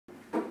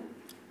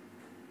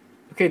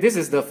Okay, this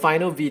is the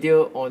final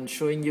video on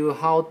showing you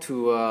how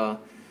to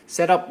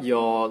set up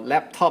your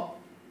laptop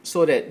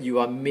so that you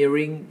are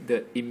mirroring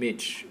the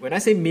image. When I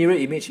say mirror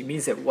image, it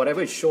means that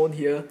whatever is shown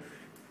here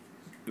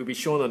will be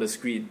shown on the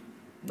screen.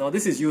 Now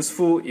this is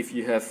useful if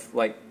you have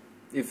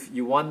if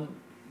you want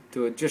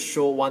to just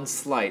show one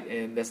slide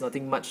and there's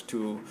nothing much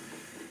to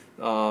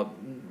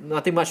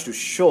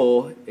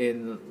show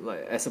in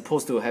as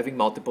opposed to having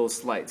multiple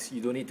slides. You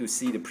don't need to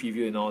see the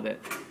preview and all that.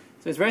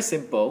 So it's very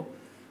simple.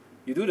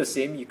 You do the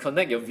same. You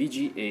connect your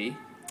VGA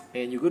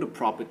and you go to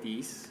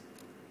Properties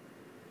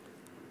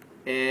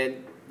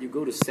and you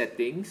go to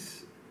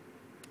Settings.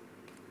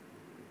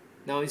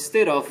 Now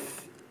instead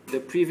of the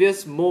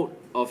previous mode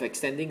of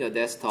extending a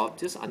desktop,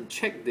 just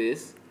uncheck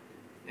this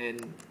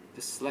and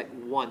just select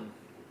one.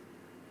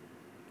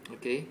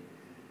 Okay,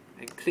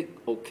 and click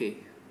OK.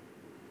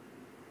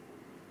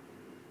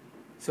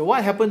 So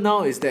what happened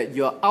now is that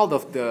you're out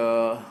of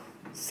the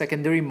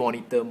secondary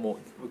monitor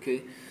mode.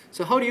 Okay,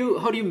 so how do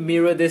you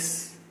mirror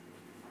this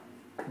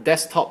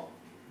desktop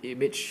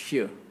image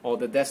here, or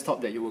the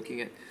desktop that you're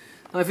working at?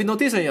 Now if you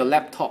notice on your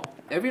laptop,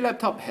 every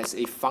laptop has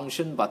a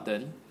function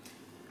button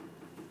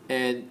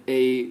and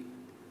a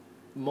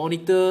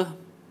monitor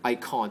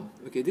icon.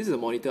 Okay, this is a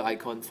monitor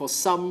icon. For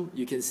some,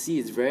 you can see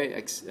it's very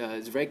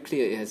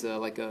clear. It has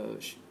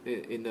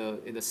in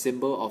the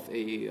symbol of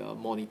a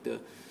monitor.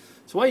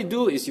 So what you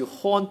do is you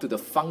hold on to the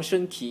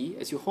function key.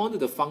 As you hold on to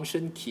the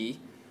function key,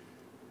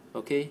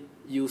 okay,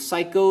 you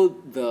cycle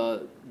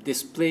the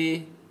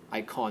display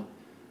icon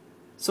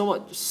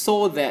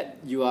so that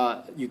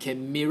you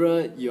can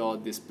mirror your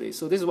display.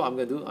 So this is what I'm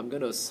going to do. I'm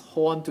going to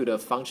hold on to the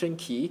function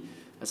key.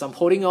 As I'm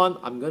holding on,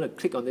 I'm going to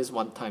click on this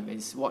one time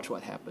and watch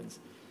what happens.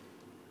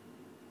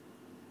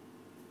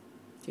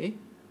 Okay,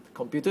 the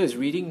computer is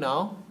reading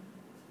now,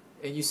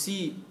 and you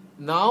see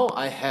now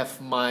I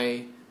have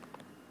my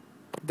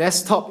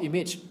desktop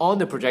image on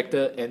the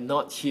projector and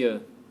not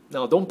here.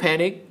 Now don't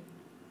panic.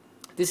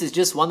 This is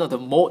just one of the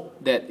mode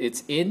that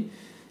it's in.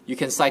 You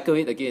can cycle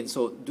it again.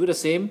 So do the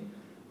same.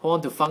 Hold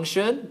on to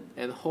function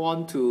and hold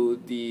on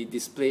to the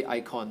display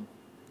icon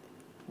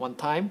one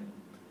time.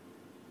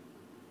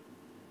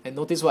 And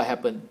notice what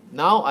happened.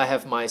 Now I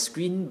have my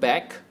screen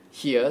back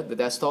here, the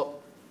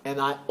desktop, and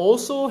I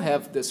also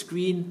have the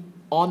screen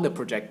on the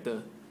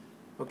projector.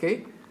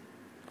 Okay?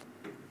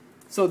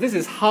 So this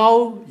is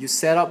how you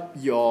set up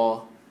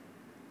your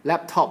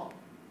laptop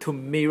to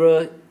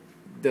mirror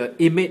the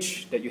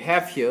image that you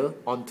have here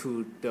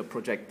onto the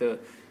projector.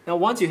 Now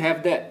once you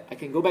have that, I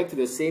can go back to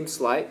the same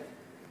slide.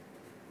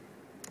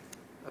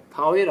 I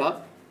power it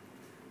up.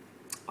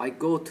 I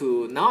go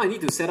to, now I need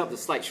to set up the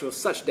slideshow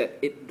such that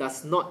it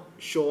does not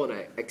show on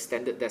an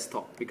extended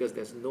desktop, because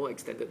there's no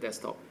extended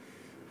desktop.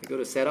 I go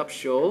to Setup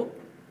Show,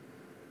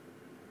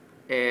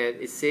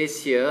 and it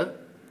says here,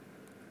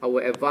 I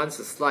will advance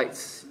the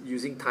slides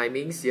using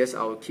timings. Yes,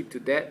 I will keep to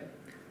that.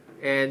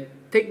 And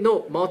take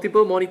note,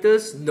 multiple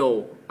monitors?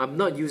 No, I'm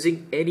not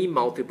using any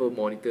multiple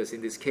monitors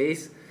in this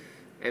case,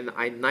 and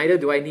neither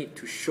do I need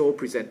to show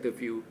presenter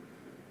view.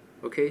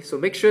 Okay, so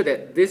make sure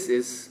that this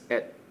is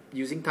at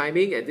using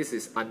timing and this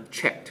is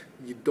unchecked.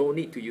 You don't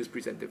need to use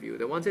presenter view.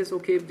 The one says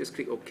OK, just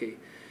click OK.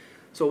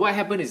 So what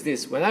happened is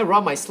this: when I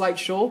run my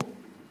slideshow,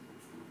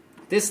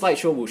 this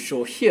slideshow will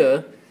show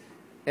here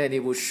and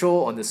it will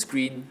show on the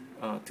screen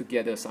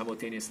together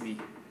simultaneously.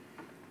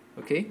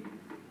 Okay?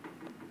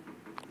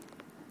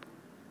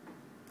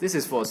 This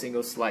is for a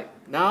single slide.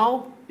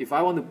 Now, if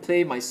I want to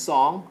play my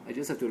song, I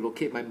just have to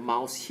locate my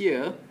mouse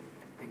here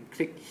and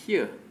click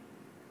here.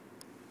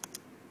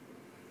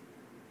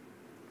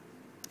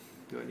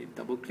 Do I need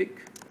double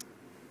click?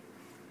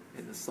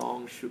 And the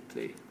song should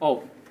play.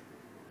 Oh,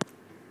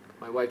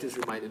 my wife just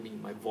reminded me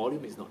my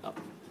volume is not up.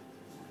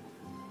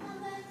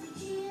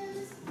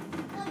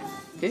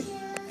 Okay.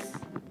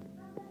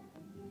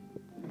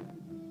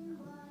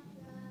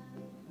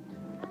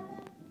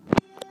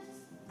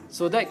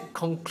 So that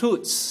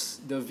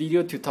concludes the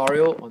video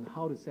tutorial on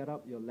how to set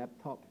up your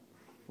laptop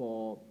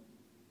for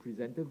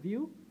presenter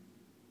view,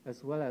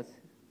 as well as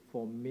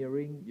for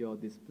mirroring your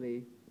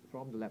display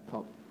from the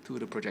laptop to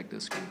the projector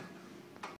screen.